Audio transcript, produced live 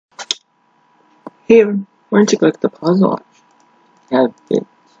Here, why don't you click the puzzle option? Have it.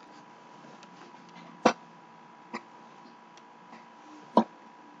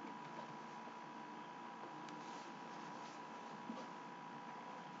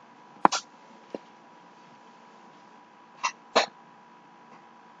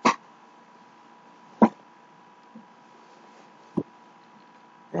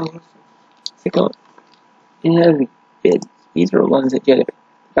 Take a look. It has bids. These are ones that get the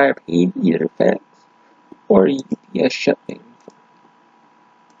buyer paid either FedEx or UPS shipping.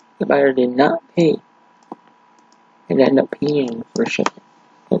 The buyer did not pay and end up paying for shipping.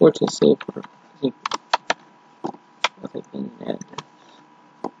 I'll go to save for an address.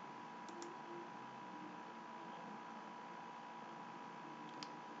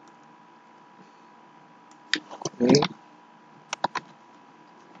 Okay.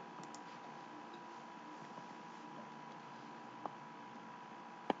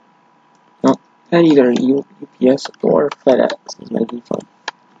 No, at either UPS or FedEx is my default.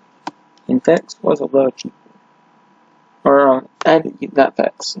 And FedEx was a little cheaper. Or not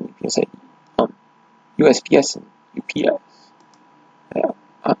FedEx and UPS, USPS and UPS have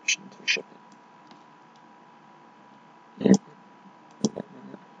options for shipping. And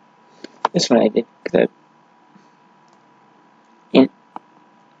this one I did because and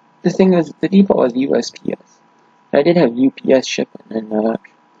the thing is, the default was USPS. I did have UPS shipping, and I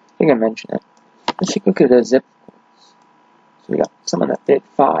think I mentioned it. Let's take a look at the zip codes. So we got someone that bid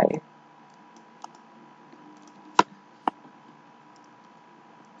 5.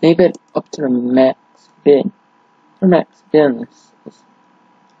 They bid up to the max bid. Their max bid was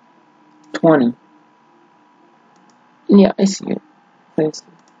 20. And yeah, I see it. I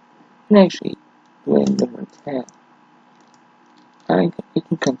can actually do it in different tabs. You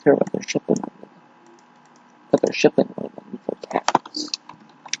can compare what they're shipping with for tax.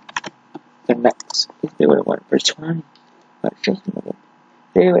 Their max. If they would have went for 20, but shipping with it,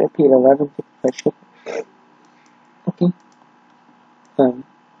 they would have paid $11.50 for shipping. Okay.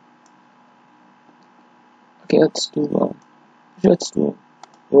 Okay, let's do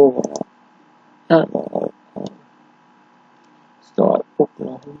overall. Not overall. Start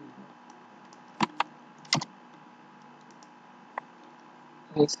Oklahoma.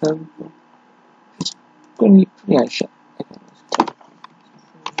 Okay, so it's going to be pretty high shot.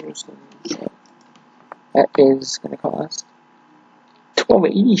 That is going to cost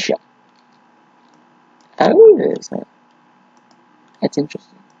 $12.80 shot. How it is that? That's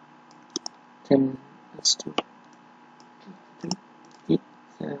interesting. Then let's do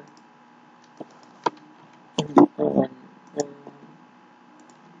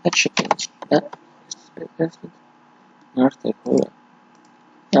that shipping. That's North Dakota.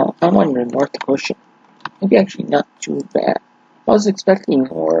 Now, I'm wondering North Dakota. Maybe actually not too bad. I was expecting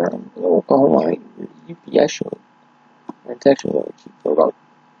more Oklahoma UPS show. It's actually a little cheaper about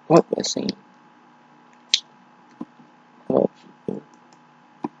what we're saying. A little cheaper.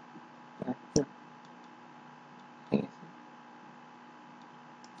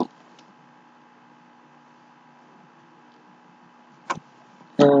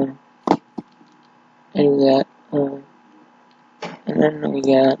 And we got, and then we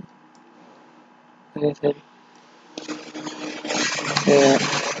got, like I said,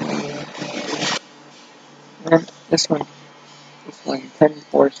 and this one,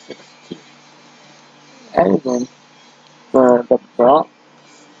 10,460. And then for the Bronx,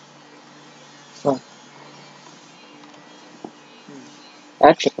 so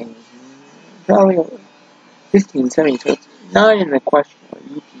that shipping is probably $15.70, so it's not in the question of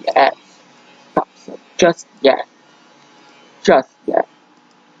UPS pops up just yet.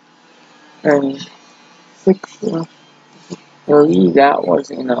 And 6, I believe that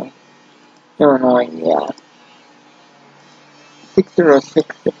was in Illinois, yeah.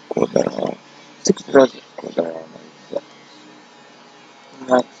 606 zip code there. 606 zip code there.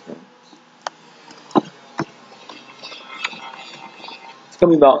 It's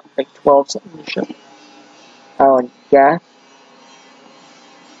gonna be about like 12 something to ship. Gas.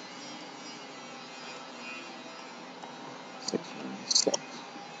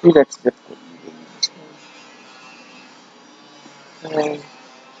 Maybe that's difficult. Yeah,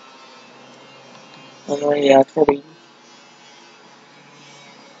 1280.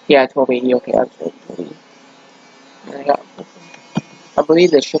 Yeah, 1280. Okay, that's 1280. I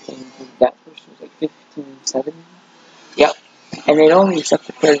believe the shipping to that person was like 1570. Yep. And they only accept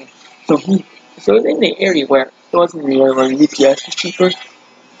the carrier. So it's in the area where it wasn't in the area where UPS was cheaper,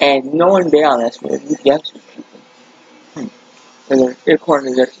 and no one bid on this where UPS was cheaper. So their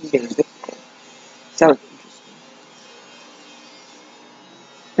corner, their eBay zip code. That was interesting.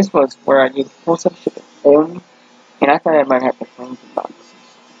 This was where I did post-up shipping only, and I thought I might have to claim some boxes.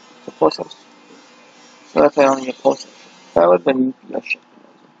 So post-up, so that's why I only did post-up shipping. That would have been UPS shipping.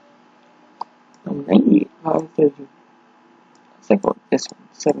 And 95.30. Let's think about this one.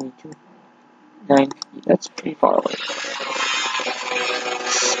 72. 950. That's pretty far away.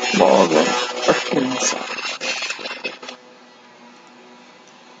 Smaller or inside.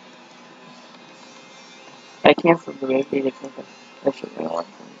 I canceled the rate data cancel. I should have one.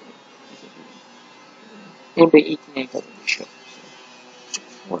 Maybe 18 days of the ship.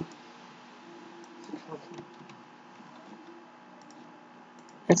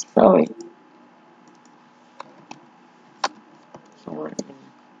 That's probably somewhere in.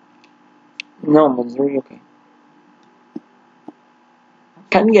 No, Missouri, okay. I'm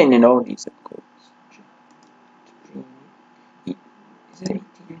kind of getting to know these zip codes. Is it 18?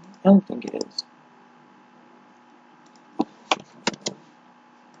 I don't think it is.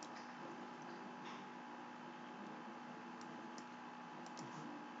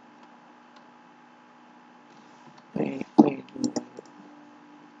 Wait.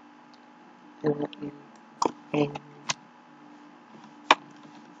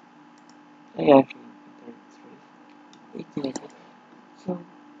 I actually 33. 18. So,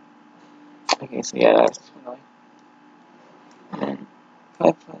 okay, so yeah, that's annoying. And then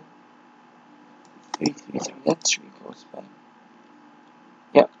 55333. That should be close by.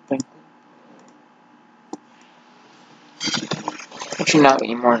 Yep, right. Actually, not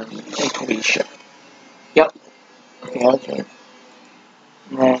anymore than like we should. Yep. Okay, okay.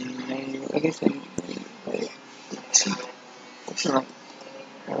 And then I guess I see. It's like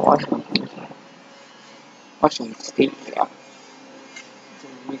Washington State, yeah. It's in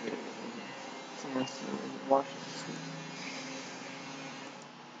the middle. It's in Washington State.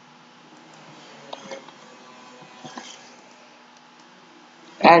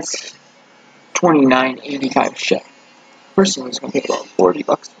 That's $29.85 ship. Person is gonna pay about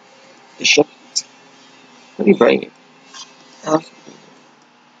 $40 to ship. It's pretty brave.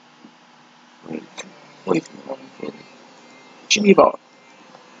 Wait, it should be about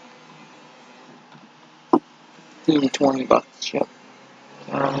 15 to $20 ship.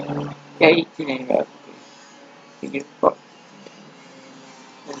 Yeah, 18.85. Figure about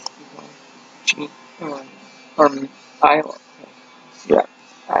Iowa. Yeah,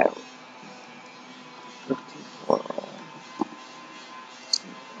 Iowa. 54.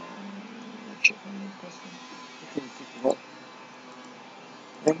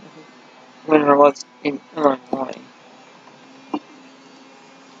 When I was in Illinois,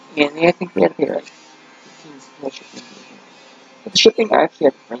 and I think we had to pay like 15 shipping. But the shipping I actually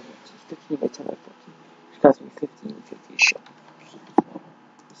had to bring it. So 15 by 10 by 14. It cost me 15.50 ship.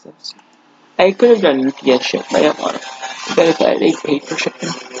 I could have done UPS ship, but I didn't want it. But if they paid for shipping,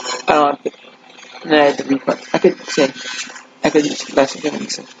 I don't want to pay. And then I had to refund. I could just message them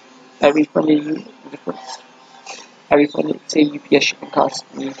and say, I refunded you the difference. I refunded, say UPS shipping cost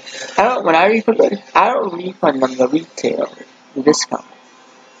me. When I refund, I don't refund them the retail, the discount.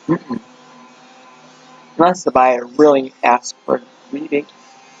 Unless the buyer really asks for a rebate.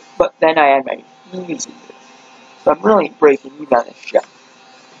 But then I add my fees. So I'm really breaking even on this ship.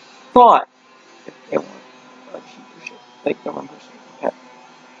 But, if they want a cheaper ship, like the one person had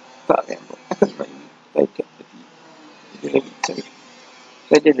thought they I couldn't really I kept the fees. So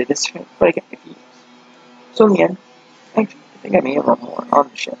I did the discount, but I kept the fees. So in the end, I think I made a little more on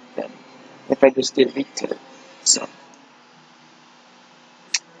the ship than if I just did retail. So,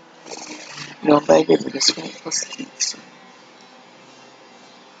 but I did the discount plus the fees. So.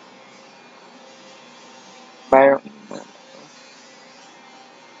 But I don't even know.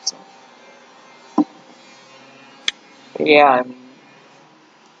 So, but yeah, I mean,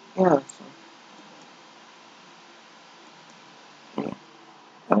 yeah, so, yeah.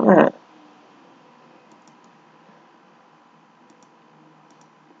 I'm gonna,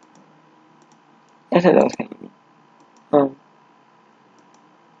 I said that was kind of neat.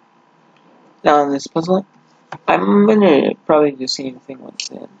 Now on this puzzle, I'm gonna probably do the same thing once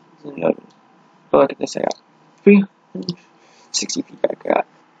then. But look at this, I got 360 feedback. I got,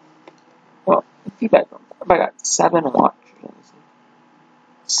 feedback, I got 7 watches.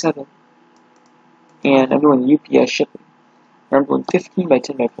 7. And I'm doing UPS shipping. I'm doing 15 by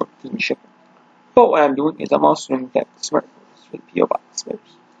 10 by 14 shipping. But what I'm doing is I'm also doing that smart for the PO box spares.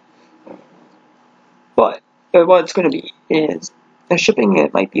 But what it's going to be is the shipping.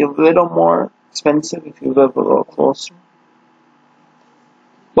 It might be a little more expensive if you live a little closer.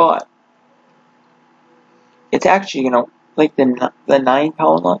 But it's actually, like the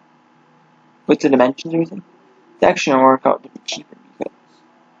 9-pound lot with the dimensions and everything. It's actually going to work out to be cheaper because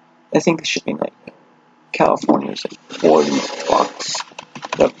I think the shipping like California is like $40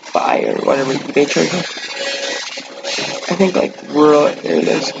 the buy or whatever they charge. I think like rural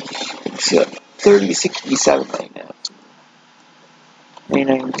areas it's 3067 right now.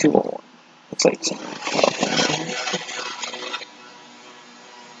 201. It's like something in California.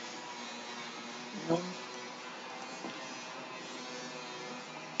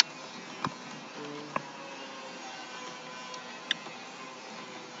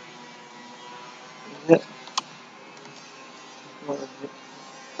 Is it? What is it?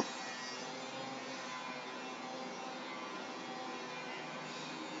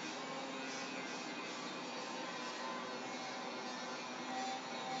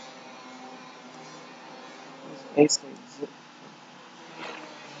 It's basically zip.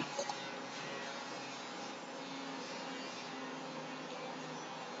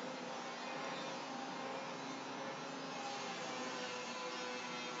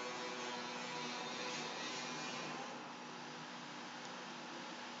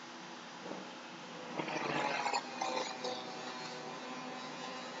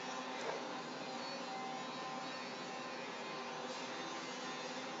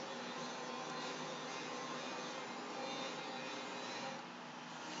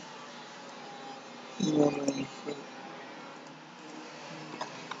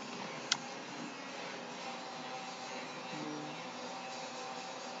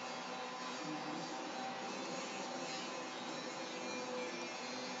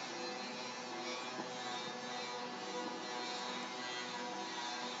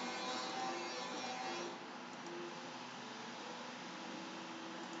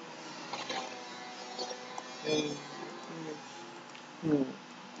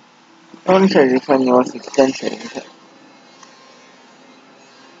 I want to try to find the most expensive.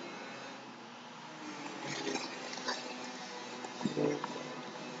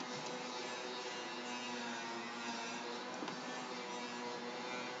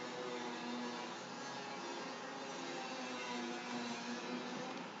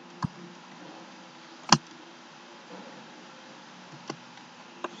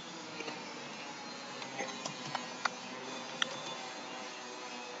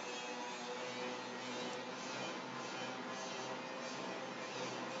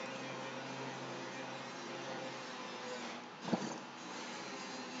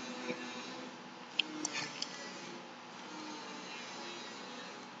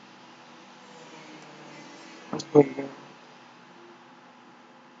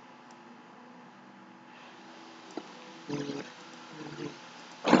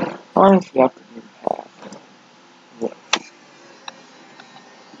 Honestly, I could do half. Yeah.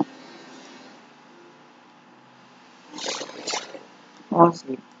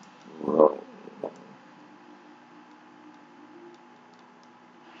 Honestly, really.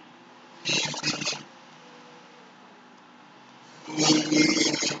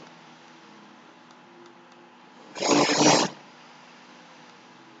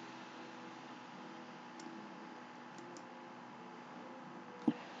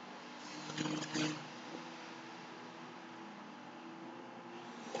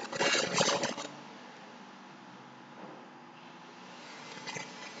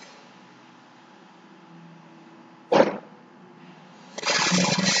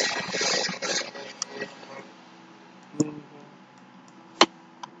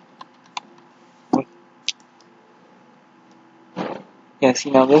 Yeah,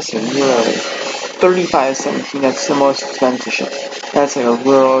 see now this is really 35.17. That's the most expensive ship. That's like a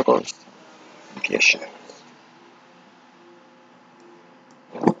real ghost ship.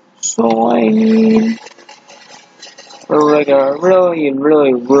 So I mean, for like a really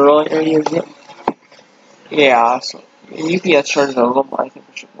rural areas, yeah. So UPS charges a little more, I think,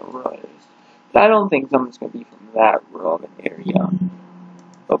 for shipping to rural areas. But I don't think someone's gonna be from that rural of an area.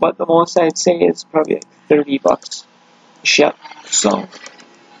 But the most I'd say is probably like $30 a ship. So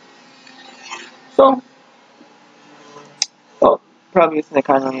well, probably within the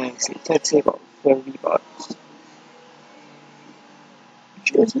continental United States, I'd say about $30,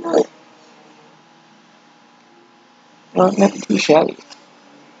 which is not too shabby.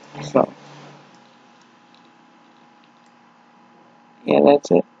 So yeah,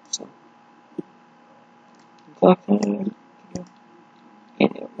 that's it. So and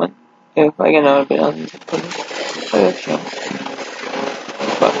if I get another bit on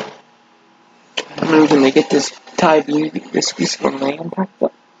but I'm gonna get this Thai beauty, this piece from land packed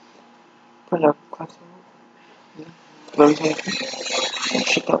up. Put it up class. But I'm saying,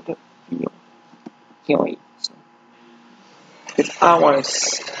 ship out the video. Can't wait. So, because I want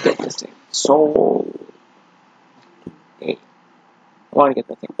to get this thing sold. Hey, want to get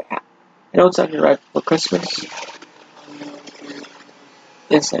the thing back. I know it's underwritten for Christmas.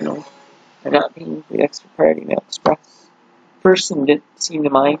 Yes, I know. I'm not paying for the extra priority mail express. Person didn't seem to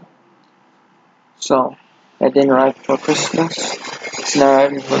mind, so that didn't arrive before Christmas. It's not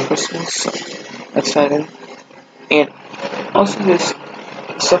arriving before Christmas, so that's fine. And also, this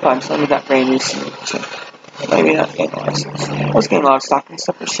stuff I'm selling is not brand new to me, so maybe not getting a lot of stuff. I was getting a lot of stocking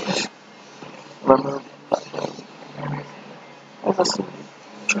stuff, remember?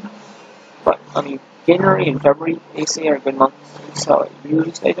 But I mean, January and February they say are good months to sell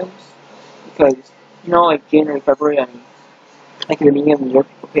used items because like January, February. I mean, like in the beginning of the year,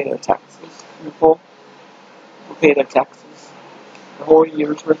 people pay their taxes in full. People pay their taxes, the whole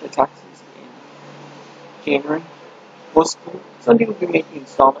year's worth of taxes in January. Some people do make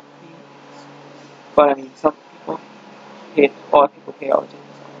installment payments, but I mean, some people pay. A lot of people pay all the time.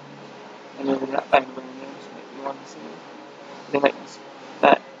 And then they're not buying brand new, so maybe you want to see it. They might be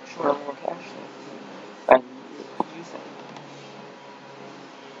that short a little cash. And use it.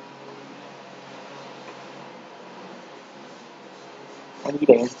 On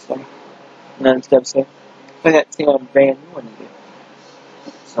eBay instead. And then instead of saying, put that thing on brand new on eBay.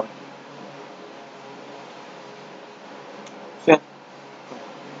 So, yeah.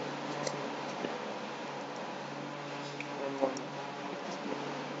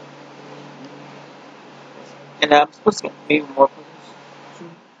 And I'm supposed to get maybe more for this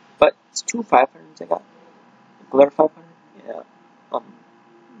soon, but it's 2 500s I got. Glitter 500. Yeah.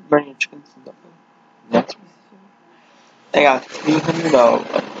 Burning chickens and stuff. Next week. I got 300 of.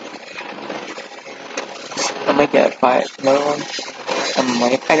 I might get another one.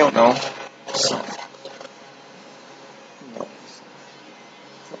 I don't know. So.